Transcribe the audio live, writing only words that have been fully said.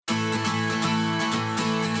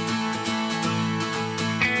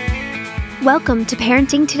Welcome to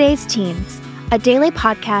Parenting Today's Teens, a daily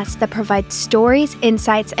podcast that provides stories,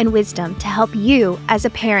 insights, and wisdom to help you as a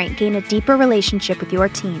parent gain a deeper relationship with your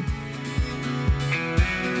teen.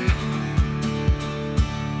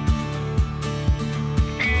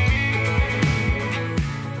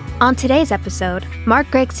 On today's episode, Mark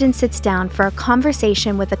Gregston sits down for a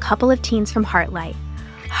conversation with a couple of teens from Heartlight.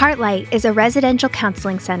 Heartlight is a residential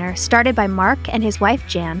counseling center started by Mark and his wife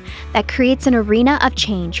Jan that creates an arena of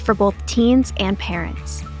change for both teens and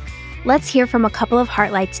parents. Let's hear from a couple of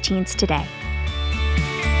Heartlight's teens today.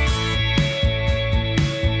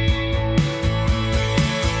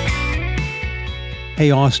 Hey,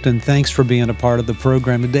 Austin, thanks for being a part of the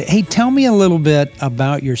program today. Hey, tell me a little bit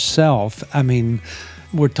about yourself. I mean,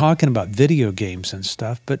 we're talking about video games and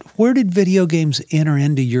stuff, but where did video games enter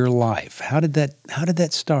into your life? How did that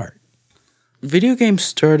start? Video games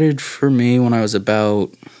started for me when I was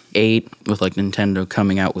about 8 with like Nintendo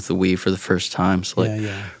coming out with the Wii for the first time. So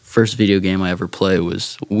first video game I ever played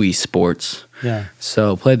was Wii Sports. Yeah.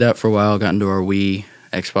 So played that for a while, got into our Wii,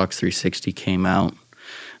 Xbox 360 came out.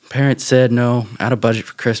 Parents said no, out of budget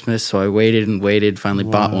for Christmas, so I waited and waited, finally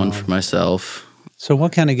bought one for myself. So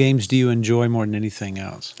what kind of games do you enjoy more than anything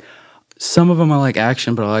else? Some of them I like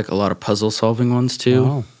action, but I like a lot of puzzle-solving ones too.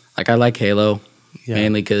 Oh. Like I like Halo,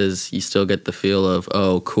 mainly because you still get the feel of,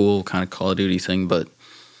 oh, cool, kind of Call of Duty thing, but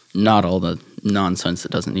not all the nonsense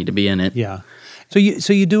that doesn't need to be in it. Yeah. So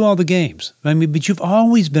you do all the games. I mean, but you've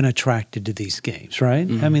always been attracted to these games, right?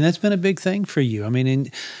 Mm-hmm. I mean, that's been a big thing for you. I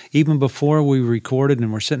mean, even before we recorded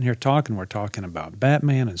and we're sitting here talking, we're talking about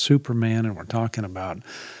Batman and Superman, and we're talking about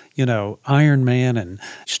Iron Man and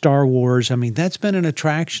Star Wars. I mean, that's been an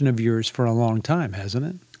attraction of yours for a long time, hasn't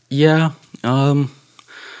it? Yeah.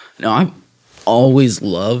 I've always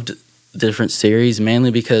loved different series,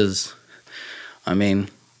 mainly because, I mean,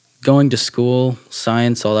 going to school,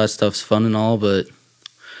 science, all that stuff's fun and all, but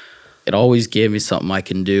it always gave me something I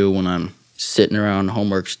can do when I'm sitting around,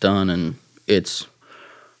 homework's done, and it's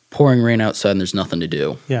pouring rain outside and there's nothing to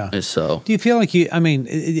do. Yeah. So, do you feel like it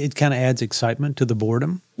kind of adds excitement to the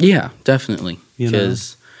boredom? Yeah, definitely.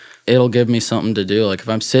 Because it'll give me something to do. Like if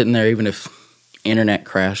I'm sitting there, even if internet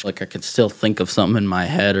crashed, like I could still think of something in my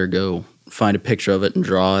head or go find a picture of it and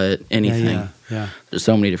draw it, anything. Yeah. There's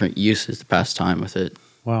so many different uses to pass time with it.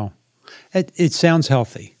 Wow. It sounds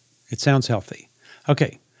healthy.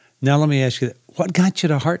 Okay. Now let me ask you, what got you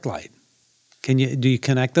to Heartlight? Do you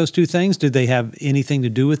connect those two things? Do they have anything to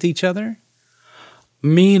do with each other?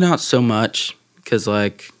 Me, not so much, because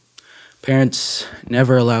parents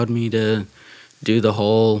never allowed me to do the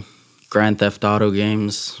whole Grand Theft Auto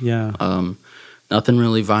games. Yeah. Nothing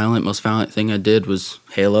really violent. Most violent thing I did was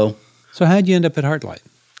Halo. So how'd you end up at Heartlight?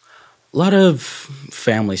 A lot of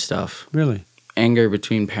family stuff. Really? Anger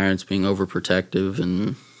between parents being overprotective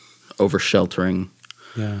and over-sheltering.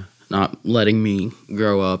 Yeah. Not letting me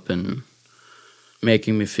grow up and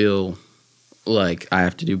making me feel like I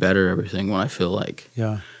have to do better at everything when I feel like,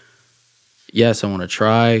 yes, I want to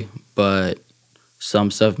try, but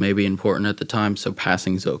some stuff may be important at the time, so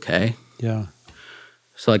passing's okay. Yeah.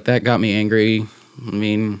 So that got me angry. I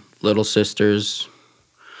mean, little sisters,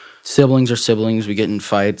 siblings are siblings. We get in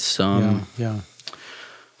fights. Yeah.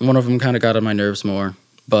 One of them kind of got on my nerves more,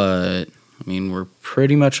 but I mean, we're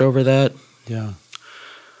pretty much over that. Yeah.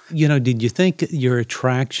 Did you think your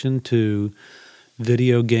attraction to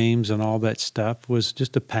video games and all that stuff was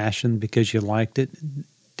just a passion because you liked it?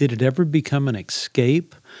 Did it ever become an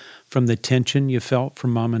escape from the tension you felt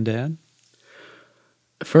from mom and dad?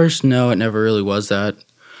 At first, no, it never really was that.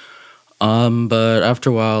 But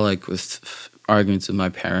after a while, with arguments with my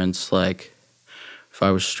parents, if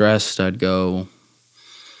I was stressed, I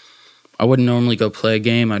wouldn't normally go play a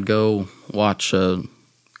game. I'd go watch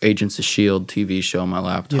Agents of S.H.I.E.L.D. TV show on my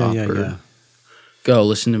laptop or go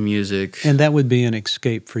listen to music. And that would be an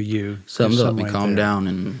escape for you. Something to let me calm down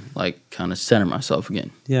and kind of center myself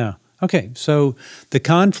again. Yeah. Okay. So the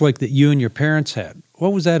conflict that you and your parents had,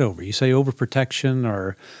 what was that over? You say overprotection,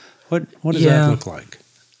 or what does that look like?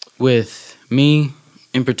 With me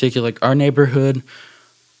in particular, our neighborhood,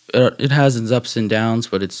 it has its ups and downs,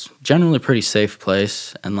 but it's generally a pretty safe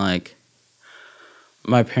place. And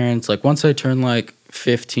my parents, once I turned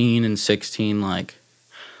 15 and 16,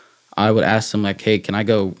 I would ask them hey, can I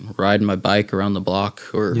go ride my bike around the block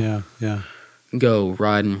or go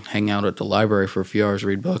ride and hang out at the library for a few hours,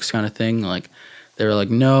 read books kind of thing. They were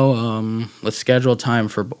no, let's schedule time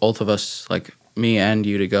for both of us, me and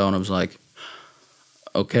you to go. And I was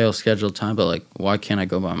okay, I'll schedule time, but why can't I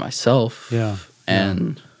go by myself? Yeah.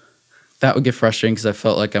 And that would get frustrating because I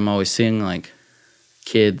felt I'm always seeing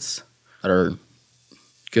kids that are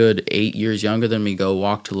good 8 years younger than me go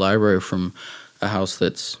walk to the library from a house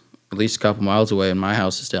that's at least a couple miles away, and my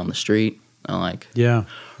house is down the street. And like, Yeah.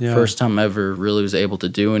 first time I ever really was able to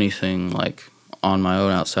do anything like on my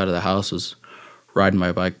own outside of the house was riding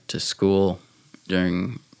my bike to school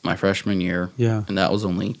during my freshman year. Yeah. And that was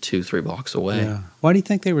only 2-3 blocks away. Yeah. Why do you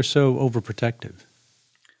think they were so overprotective?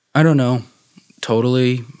 I don't know.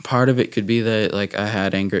 Totally. Part of it could be that like I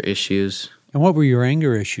had anger issues. And what were your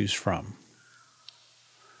anger issues from?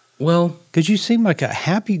 Well, Because you seem like a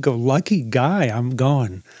happy-go-lucky guy. I'm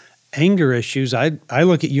going, anger issues. I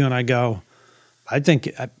look at you and I go, I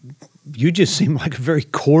think you just seem like a very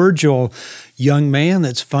cordial young man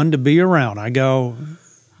that's fun to be around. I go,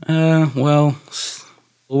 well,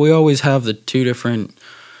 we always have the two different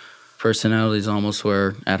personalities almost,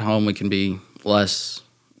 where at home we can be less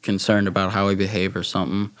concerned about how we behave or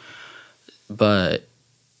something, but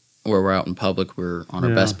where we're out in public, we're on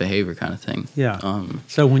our best behavior kind of thing. yeah.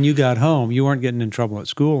 So when you got home, you weren't getting in trouble at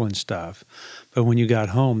school and stuff, but when you got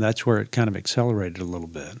home, that's where it kind of accelerated a little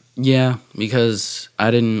bit. Yeah, because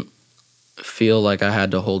I didn't feel like I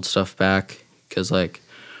had to hold stuff back, because like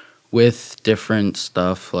with different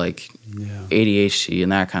stuff like ADHD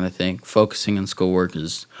and that kind of thing, focusing on schoolwork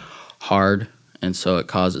is hard, and so it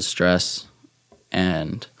causes stress.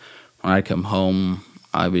 And when I come home,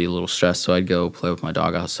 I'd be a little stressed, so I'd go play with my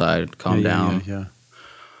dog outside, calm down. Yeah.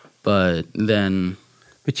 But then,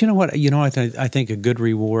 But you know what? I think a good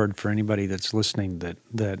reward for anybody that's listening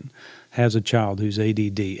that has a child who's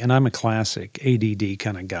ADD, and I'm a classic ADD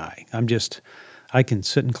kind of guy. I can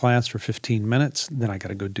sit in class for 15 minutes, then I got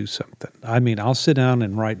to go do something. I mean, I'll sit down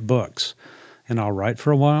and write books, and I'll write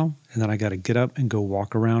for a while, and then I got to get up and go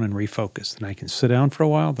walk around and refocus. Then I can sit down for a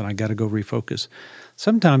while, then I got to go refocus.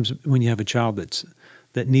 Sometimes when you have a child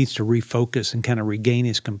that needs to refocus and kind of regain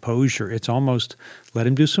his composure, it's almost let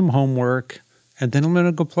him do some homework, and then let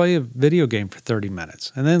him go play a video game for 30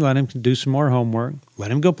 minutes, and then let him do some more homework, let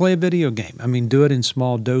him go play a video game. I mean, do it in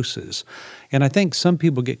small doses. And I think some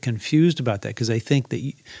people get confused about that because they think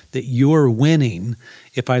that you're winning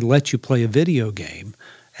if I let you play a video game,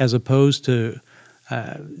 as opposed to,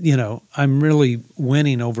 I'm really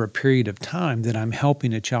winning over a period of time, that I'm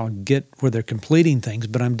helping a child get where they're completing things,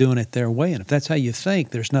 but I'm doing it their way. And if that's how you think,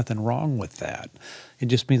 there's nothing wrong with that. It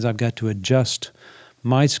just means I've got to adjust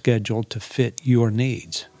my schedule to fit your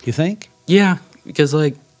needs. You think? yeah, because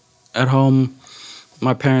like at home,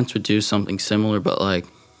 my parents would do something similar, but like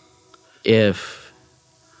if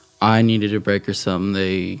I needed a break or something,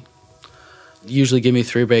 they usually give me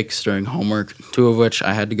 3 breaks during homework, 2 of which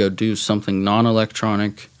I had to go do something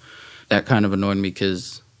non-electronic. That kind of annoyed me,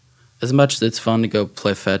 because as much as it's fun to go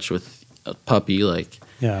play fetch with a puppy, like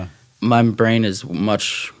Yeah. my brain is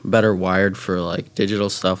much better wired for like digital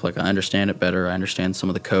stuff. Like I understand it better. I understand some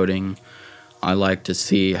of the coding. I like to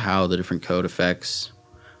see how the different code affects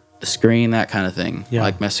the screen, that kind of thing. Yeah. I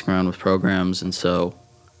like messing around with programs, and so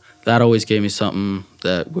that always gave me something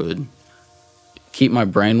that would keep my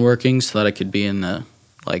brain working, so that I could be in the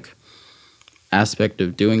like aspect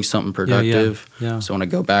of doing something productive. Yeah. So when I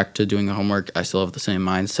go back to doing the homework, I still have the same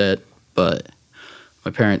mindset. But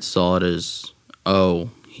my parents saw it as, oh,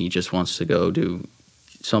 he just wants to go do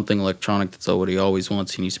something electronic. That's what he always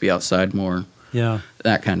wants. He needs to be outside more. Yeah.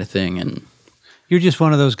 That kind of thing. And You're just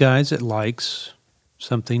one of those guys that likes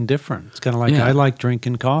something different. It's kind of like I like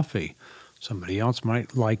drinking coffee. Somebody else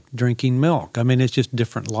might like drinking milk. I mean, it's just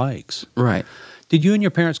different likes. right. Did you and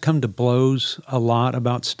your parents come to blows a lot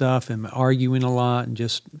about stuff and arguing a lot, and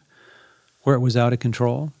just where it was out of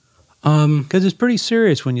control? Because it's pretty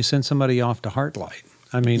serious when you send somebody off to Heartlight.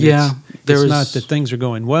 I mean, Yeah, it's not that things are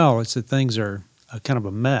going well. It's that things are kind of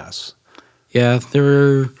a mess. Yeah,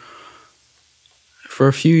 for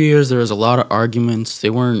a few years, there was a lot of arguments. They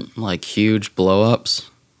weren't like huge blow-ups.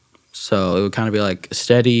 So it would kind of be like a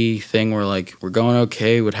steady thing where like we're going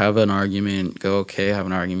okay, would have an argument, go okay, have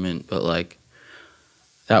an argument. But like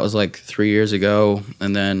that was like 3 years ago.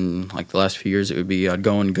 And then like the last few years, it would be I'd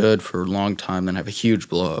go in good for a long time, then have a huge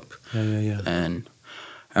blow-up. Yeah. And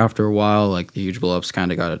after a while, like the huge blow-ups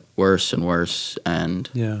kind of got worse and worse. And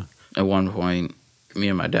Yeah. at one point, me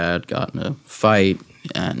and my dad got in a fight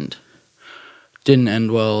and didn't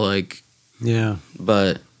end well. Like, Yeah.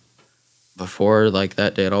 but before like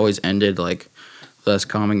that day, it always ended like with us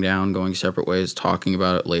calming down, going separate ways, talking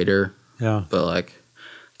about it later. Yeah. But like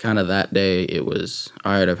kind of that day, it was,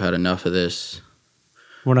 all right, I've had enough of this.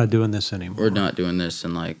 We're not doing this anymore. We're not doing this.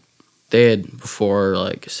 And like they had before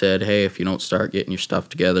like said, hey, if you don't start getting your stuff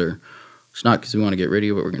together, it's not because we want to get rid of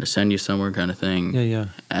you, but we're going to send you somewhere kind of thing. Yeah.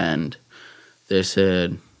 And they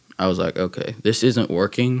said, I was like, okay, this isn't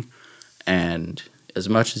working. And as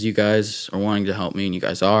much as you guys are wanting to help me, and you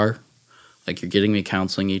guys are, like, you're getting me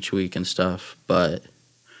counseling each week and stuff, but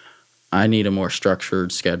I need a more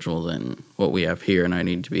structured schedule than what we have here, and I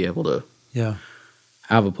need to be able to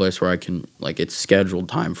have a place where I can, like, it's scheduled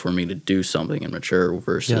time for me to do something and mature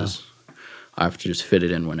versus I have to just fit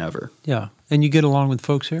it in whenever. Yeah. And you get along with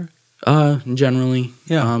folks here? Generally.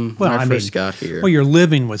 Yeah. When I first got here. Well, you're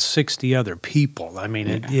living with 60 other people. I mean,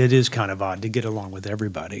 it is kind of odd to get along with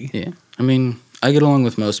everybody. Yeah. I mean, I get along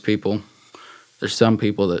with most people. There's some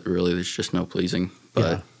people that really there's just no pleasing.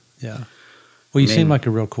 But yeah. Well, you seem like a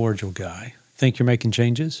real cordial guy. Think you're making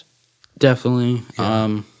changes? Definitely.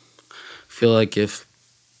 Yeah. Feel like if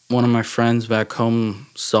one of my friends back home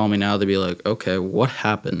saw me now, they'd be like, okay, what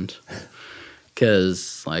happened?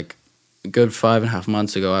 Because, like, a good 5.5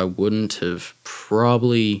 months ago, I wouldn't have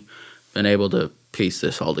probably been able to piece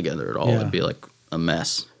this all together at all. Yeah. It'd be, like, a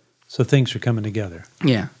mess. So things are coming together.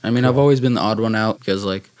 Yeah. I mean, I've always been the odd one out because,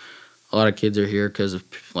 like, a lot of kids are here because of,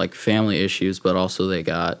 like, family issues, but also they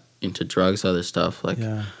got into drugs, other stuff. Like,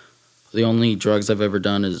 the only drugs I've ever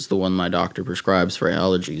done is the one my doctor prescribes for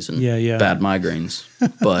allergies and bad migraines.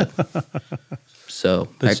 But, so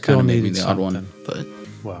that kind of made me the odd one. But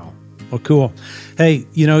wow. Well, cool. Hey,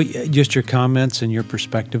 just your comments and your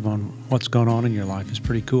perspective on what's going on in your life is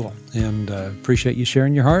pretty cool. And appreciate you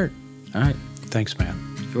sharing your heart. All right. Thanks, man.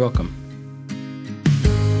 You're welcome.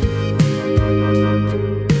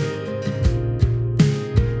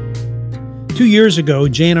 Two years ago,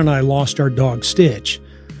 Jan and I lost our dog, Stitch,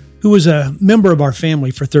 who was a member of our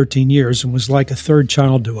family for 13 years and was like a third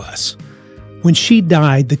child to us. When she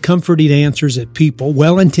died, the comforting answers that people,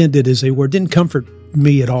 well-intended as they were, didn't comfort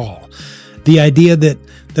me at all. The idea that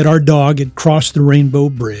our dog had crossed the Rainbow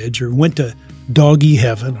Bridge or went to doggy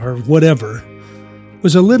heaven or whatever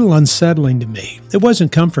was a little unsettling to me. It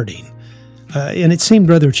wasn't comforting, and it seemed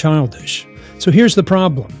rather childish. So here's the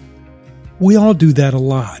problem. We all do that a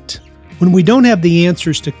lot. When we don't have the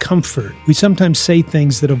answers to comfort, we sometimes say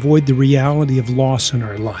things that avoid the reality of loss in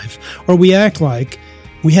our life, or we act like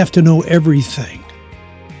we have to know everything.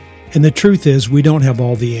 And the truth is, we don't have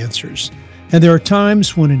all the answers. And there are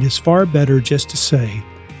times when it is far better just to say,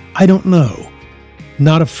 I don't know,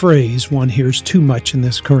 not a phrase one hears too much in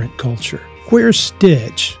this current culture. Where's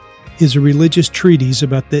Stitch is a religious treatise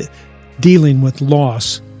about dealing with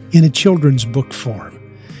loss in a children's book form.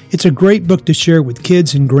 It's a great book to share with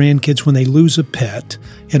kids and grandkids when they lose a pet,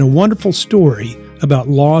 and a wonderful story about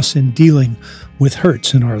loss and dealing with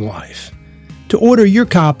hurts in our life. To order your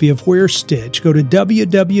copy of Where's Stitch, go to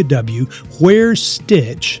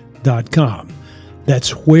www.where'sstitch.com.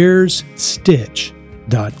 That's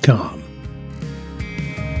where'sstitch.com.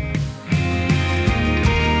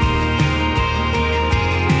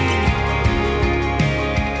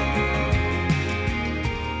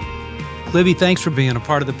 Libby, thanks for being a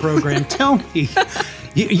part of the program. Tell me,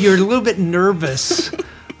 you're a little bit nervous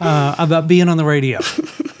about being on the radio,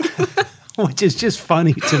 which is just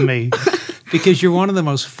funny to me because you're one of the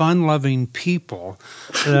most fun-loving people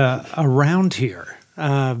around here.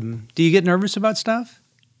 Do you get nervous about stuff?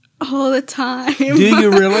 All the time. Do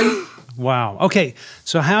you really? Wow. Okay,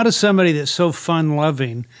 so how does somebody that's so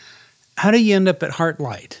fun-loving, how do you end up at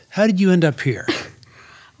Heartlight? How did you end up here?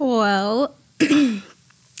 Well,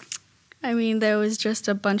 I mean, there was just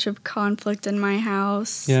a bunch of conflict in my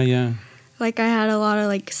house. Yeah. Like, I had a lot of,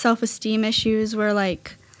 like, self-esteem issues where,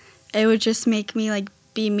 like, it would just make me, like,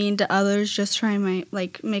 be mean to others, just trying to,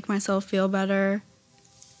 like, make myself feel better.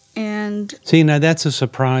 And see, now that's a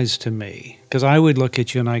surprise to me because I would look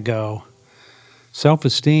at you and I go,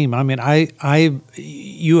 self-esteem. I mean,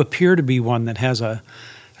 you appear to be one that has a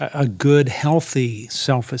good, healthy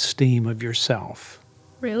self-esteem of yourself.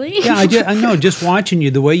 really? Yeah, I know. Just watching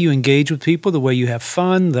you, the way you engage with people, the way you have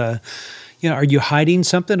fun, are you hiding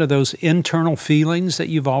something? Are those internal feelings that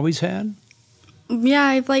you've always had? Yeah,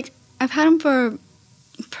 I've had them for a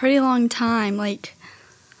pretty long time. Like,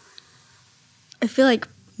 I feel like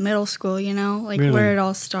middle school, like Really? where it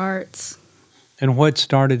all starts. And what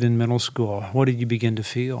started in middle school? What did you begin to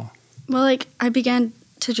feel? Well, like, I began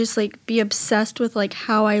to just, like, be obsessed with, like,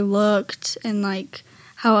 how I looked and, like,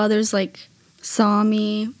 how others, like, saw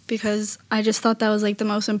me, because I just thought that was, like, the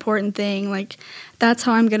most important thing. Like, that's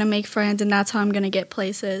how I'm going to make friends and that's how I'm going to get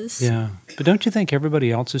places. Yeah. But don't you think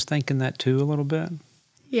everybody else is thinking that too a little bit?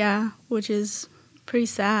 Yeah, which is pretty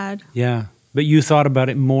sad. Yeah. But you thought about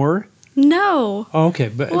it more? No. Oh, okay.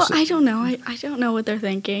 But Well, I don't know. I don't know what they're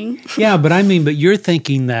thinking. yeah, but but you're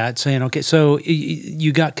thinking that, saying, okay, so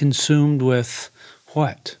you got consumed with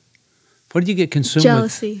what? What did you get consumed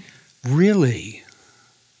Jealousy. with? Really?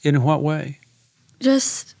 In what way?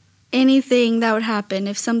 Just anything that would happen,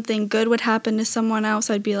 if something good would happen to someone else,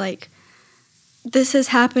 I'd be like, this is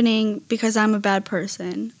happening because I'm a bad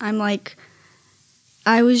person. I'm like,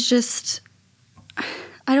 I was just,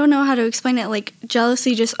 I don't know how to explain it. Like,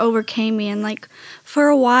 jealousy just overcame me. And, like, for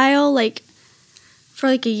a while, like, for,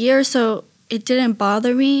 like, a year or so, it didn't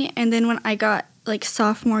bother me. And then when I got, like,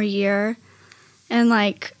 sophomore year and,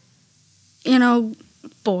 like, you know,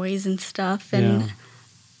 boys and stuff. And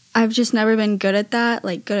I've just never been good at that,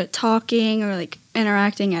 like, good at talking or, like,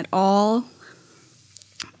 interacting at all.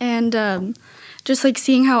 And just, like,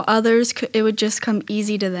 seeing how others, it would just come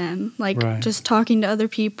easy to them. Like, just talking to other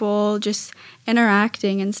people, just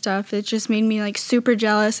interacting and stuff. It just made me, like, super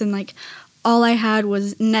jealous. And, like, all I had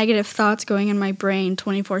was negative thoughts going in my brain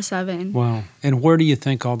 24/7. Wow. And where do you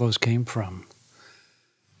think all those came from?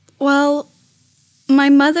 Well, my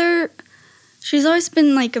mother, she's always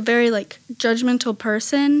been, like, a very, like, judgmental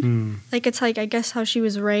person. Like, it's, like, I guess how she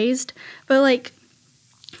was raised. But, like,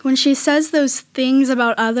 when she says those things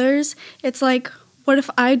about others, it's like, what if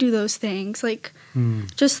I do those things? Like,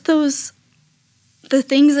 just the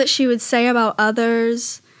things that she would say about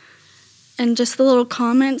others and just the little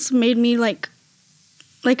comments made me, like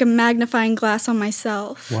a magnifying glass on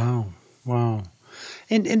myself. Wow.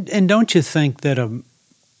 And don't you think that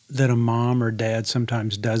a mom or dad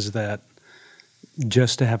sometimes does that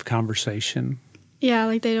just to have conversation? Yeah,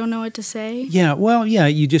 like they don't know what to say. Yeah, well, yeah,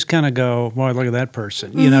 you just kind of go, well, look at that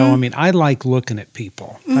person. You know, I mean, I like looking at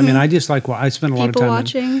people. I mean, I just like, I spend a lot of time. People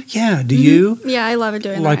watching? Yeah, do you? Yeah, I love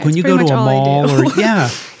doing that. Like when It's you pretty go to a much all I mall do.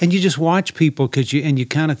 and you just watch people and you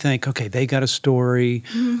kind of think, okay, they got a story.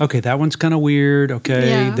 Okay, that one's kind of weird.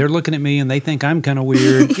 Okay, they're looking at me and they think I'm kind of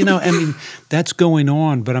weird. You know, I mean, that's going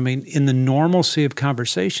on. But I mean, in the normalcy of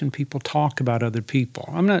conversation, people talk about other people.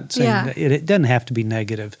 I'm not saying that it doesn't have to be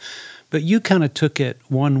negative. But you kind of took it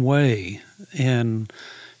one way and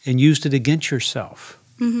used it against yourself.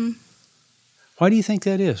 Why do you think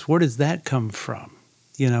that is? Where does that come from?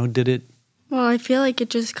 You know, did it? Well, I feel like it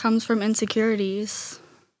just comes from insecurities.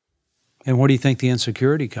 And where do you think the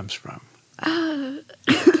insecurity comes from? I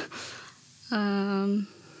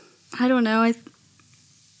don't know.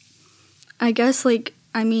 I guess, like,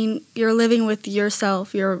 I mean, you're living with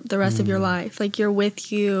yourself the rest of your life. Like, you're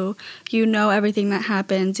with you. You know everything that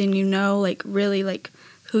happens, and you know, like, really, like,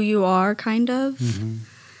 who you are, kind of.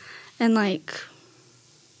 And, like,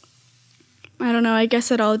 I don't know. I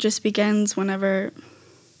guess it all just begins whenever,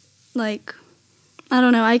 like, I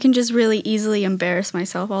don't know. I can just really easily embarrass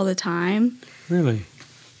myself all the time. Really?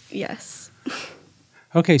 Yes.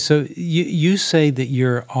 Okay, so you say that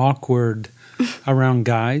you're awkward around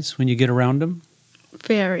guys when you get around them?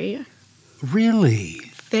 Very. Really?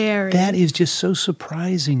 Very. That is just so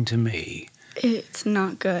surprising to me. It's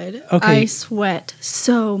not good. Okay. I sweat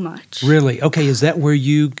so much. Really? Okay, is that where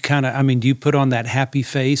you kind of, I mean, do you put on that happy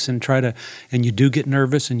face and and you do get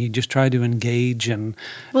nervous and you just try to engage and...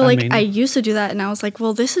 Well, I used to do that and I was like,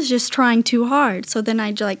 well, this is just trying too hard. So then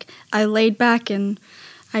I laid back and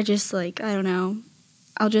I just, like, I don't know,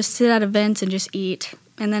 I'll just sit at events and just eat.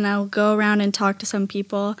 And then I'll go around and talk to some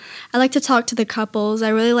people. I like to talk to the couples. I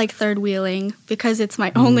really like third wheeling because it's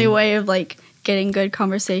my only way of, like, getting good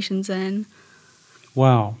conversations in.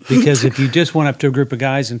 Wow. Because if you just went up to a group of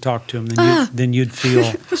guys and talked to them, then you'd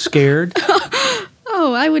feel scared?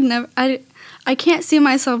 Oh, I would never. I can't see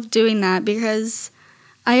myself doing that because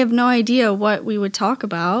I have no idea what we would talk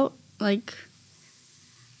about. Like,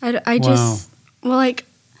 I just, well, like,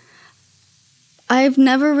 I've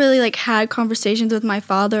never really, like, had conversations with my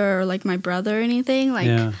father or, like, my brother or anything.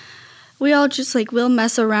 Like, we all just, like, we'll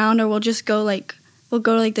mess around or we'll just go, like, we'll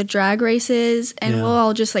go to, like, the drag races and we'll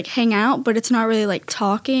all just, like, hang out, but it's not really, like,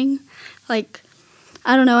 talking. Like,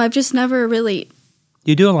 I don't know. I've just never really...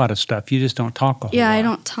 You do a lot of stuff. You just don't talk a whole lot. Yeah, I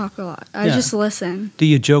don't talk a lot. I just listen. Do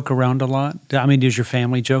you joke around a lot? I mean, does your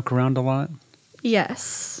family joke around a lot?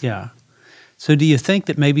 Yes. Yeah. So do you think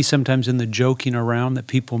that maybe sometimes in the joking around that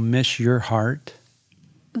people miss your heart?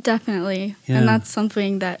 Definitely. Yeah. And that's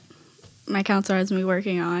something that my counselor has me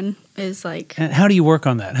working on is, like... And how do you work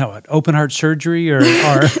on that? How, open heart surgery or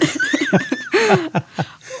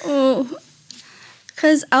Well,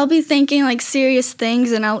 because I'll be thinking, like, serious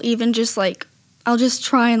things and I'll even just, like, I'll just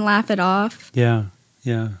try and laugh it off. Yeah.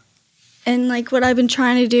 And, like, what I've been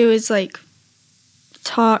trying to do is, like,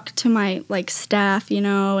 talk to my, like, staff, you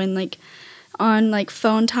know, and, like, on, like,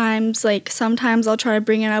 phone times, like, sometimes I'll try to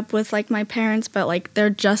bring it up with, like, my parents, but, like,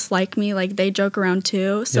 they're just like me, like, they joke around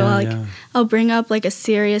too, so, I'll bring up, like, a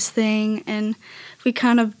serious thing, and we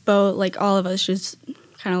kind of both, like, all of us just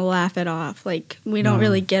kind of laugh it off, like, we don't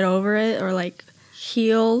really get over it or, like,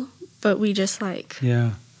 heal, but we just, like...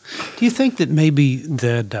 Yeah. Do you think that maybe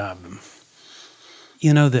that,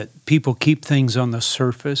 that people keep things on the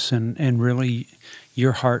surface and really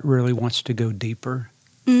your heart really wants to go deeper?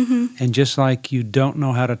 Mm-hmm. And just like you don't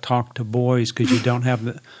know how to talk to boys because you don't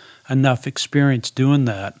have enough experience doing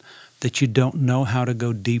that you don't know how to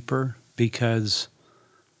go deeper because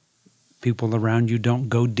people around you don't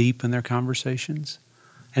go deep in their conversations?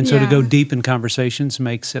 And so to go deep in conversations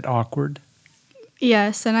makes it awkward?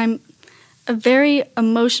 Yes, and I'm a very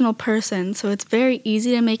emotional person, so it's very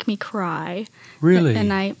easy to make me cry. Really?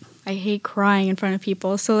 And I hate crying in front of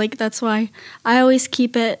people, so like that's why I always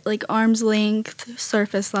keep it like arm's length,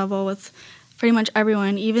 surface level with pretty much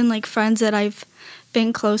everyone, even like friends that I've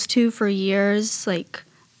been close to for years, like,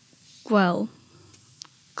 well,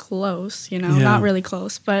 close, not really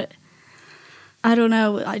close, but I don't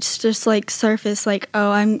know, it's just like surface, like,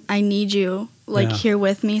 oh, I need you here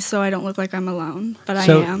with me so I don't look like I'm alone, but I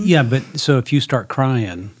am. Yeah, but so if you start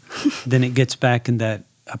crying, then it gets back in that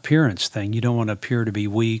appearance thing. You don't want to appear to be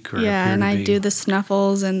weak or and I do the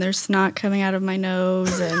snuffles and there's snot coming out of my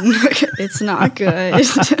nose and it's not good.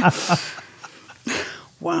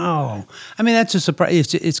 Wow. I mean, that's a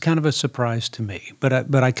surprise. It's kind of a surprise to me,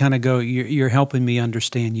 but I kind of go, you're helping me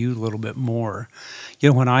understand you a little bit more.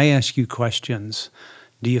 When I ask you questions,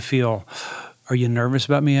 are you nervous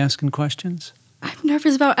about me asking questions? I'm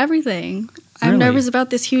nervous about everything. Really? I'm nervous about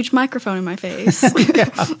this huge microphone in my face.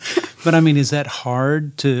 Yeah. But I mean, is that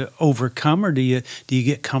hard to overcome, or do you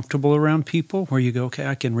get comfortable around people where you go, okay,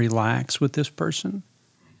 I can relax with this person?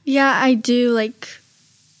 Yeah, I do. Like,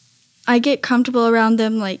 I get comfortable around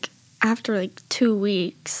them like after like 2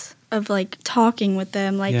 weeks of like talking with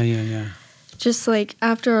them. Like, yeah. Just like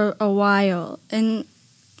after a while, and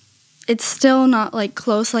it's still not like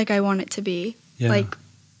close like I want it to be. Yeah. Like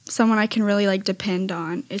someone I can really like depend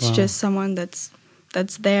on. It's just someone that's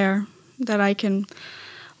there that I can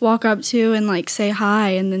walk up to and like say hi,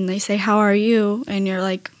 and then they say, "How are you?" and you're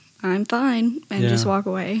like, "I'm fine," and just walk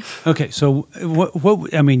away. Okay, so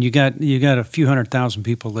what? I mean, you got a few 100,000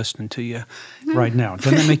 people listening to you right now.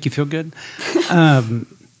 Doesn't that make you feel good?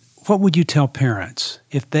 What would you tell parents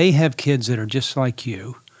if they have kids that are just like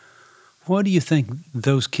you? What do you think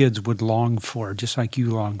those kids would long for, just like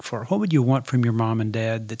you long for? What would you want from your mom and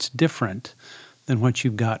dad that's different than what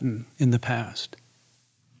you've gotten in the past?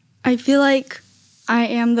 I feel like I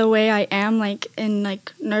am the way I am, like in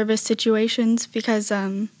like nervous situations, because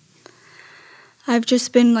I've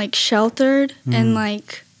just been like sheltered and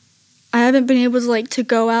like I haven't been able to like to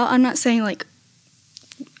go out. I'm not saying like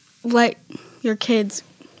let your kids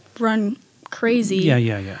run crazy.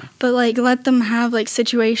 Yeah. But like let them have like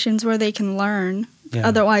situations where they can learn. Yeah.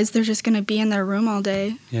 Otherwise, they're just going to be in their room all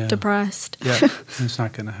day, depressed. Yeah, it's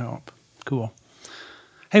not going to help. Cool.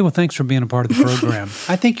 Hey, well, thanks for being a part of the program.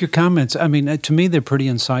 I think your comments, I mean, to me, they're pretty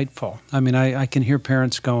insightful. I mean, I can hear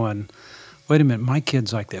parents going, wait a minute, my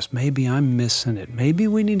kid's like this. Maybe I'm missing it. Maybe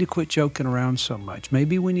we need to quit joking around so much.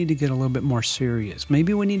 Maybe we need to get a little bit more serious.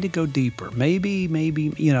 Maybe we need to go deeper. Maybe,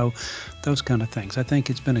 those kind of things. I think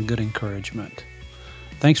it's been a good encouragement.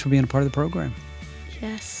 Thanks for being a part of the program.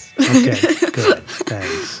 Yes. Okay, good.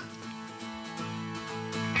 Thanks.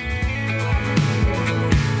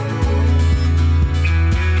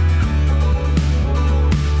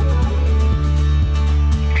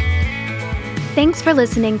 Thanks for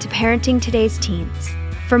listening to Parenting Today's Teens.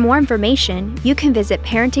 For more information, you can visit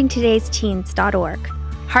parentingtodaysteens.org,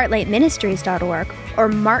 heartlightministries.org, or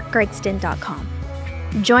markgregston.com.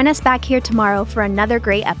 Join us back here tomorrow for another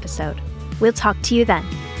great episode. We'll talk to you then.